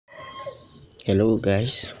Hello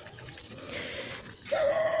guys,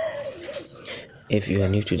 if you are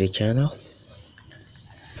new to the channel,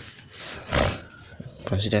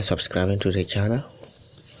 consider subscribing to the channel.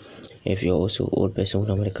 If you're also old person who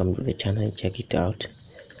normally come to the channel and check it out,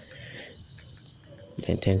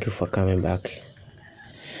 then thank you for coming back.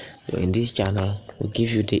 So in this channel, we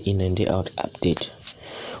give you the in and the out update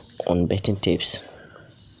on betting tips.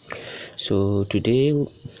 So today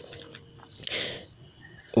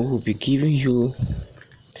we will be giving you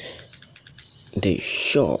the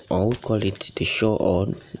sure, or we call it the sure or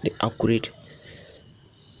the accurate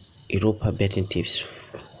Europa betting tips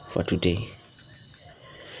for today,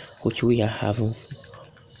 which we are having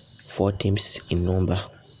 4 teams in number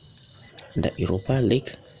in the Europa League,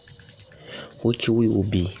 which we will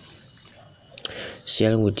be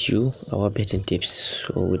sharing with you our betting tips.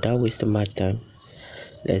 So without wasting much time,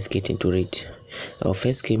 let's get into it. Our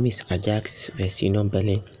first game is Ajax vs Union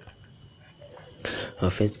Berlin.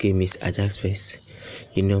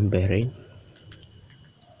 Union Berlin,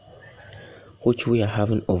 which we are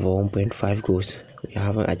having over 1.5 goals. We are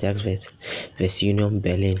having Ajax vs Union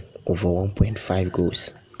Berlin over 1.5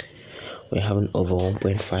 goals. We are having over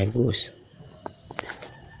 1.5 goals.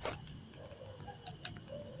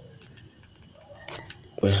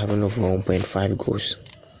 We're having over 1.5 goals.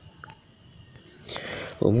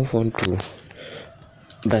 We'll move on to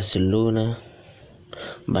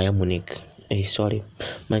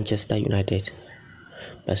Manchester United.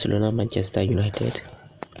 Manchester United,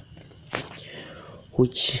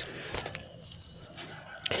 which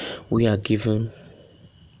we are given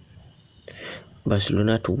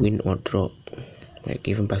Barcelona to win or draw. We are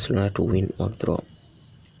given Barcelona to win or draw.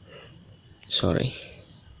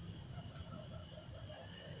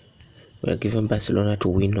 We are given Barcelona to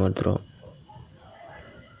win or draw.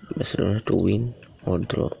 Barcelona to win or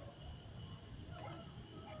draw.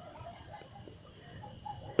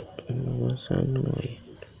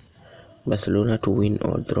 Barcelona to win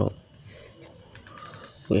or draw.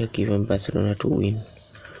 We are given Barcelona to win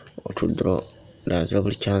or to draw. That's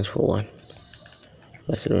double chance for one.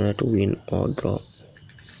 Barcelona to win or draw.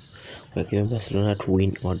 We are given Barcelona to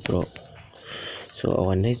win or draw. So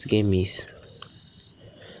our next game is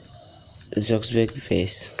Salzburg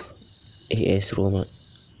vs AS Roma.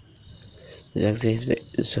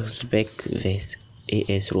 Salzburg vs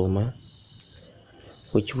AS Roma,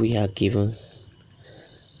 which we are given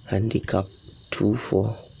handicap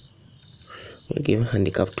 2-4. We are given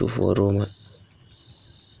handicap 2 for Roma.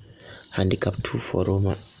 Handicap 2 for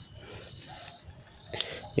Roma.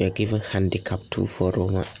 We are given handicap 2 for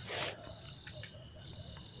Roma.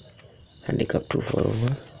 Handicap 2 for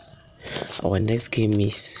Roma. Our next game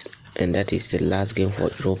is, and that is the last game for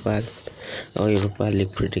Europa. Our Europa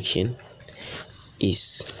League prediction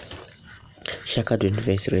is Shakhtar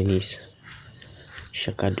vs Rennes.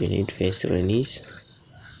 Vs Rennes,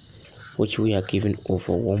 which we are given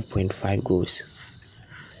over 1.5 goals.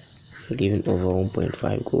 We're given over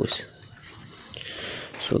 1.5 goals.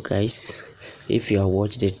 So guys, if you have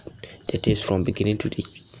watched the tips from beginning to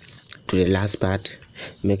the last part,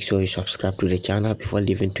 make sure you subscribe to the channel before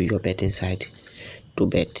leaving to your betting site to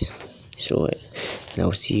bet. So and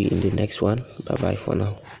I'll see you in the next one. Bye bye for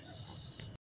now.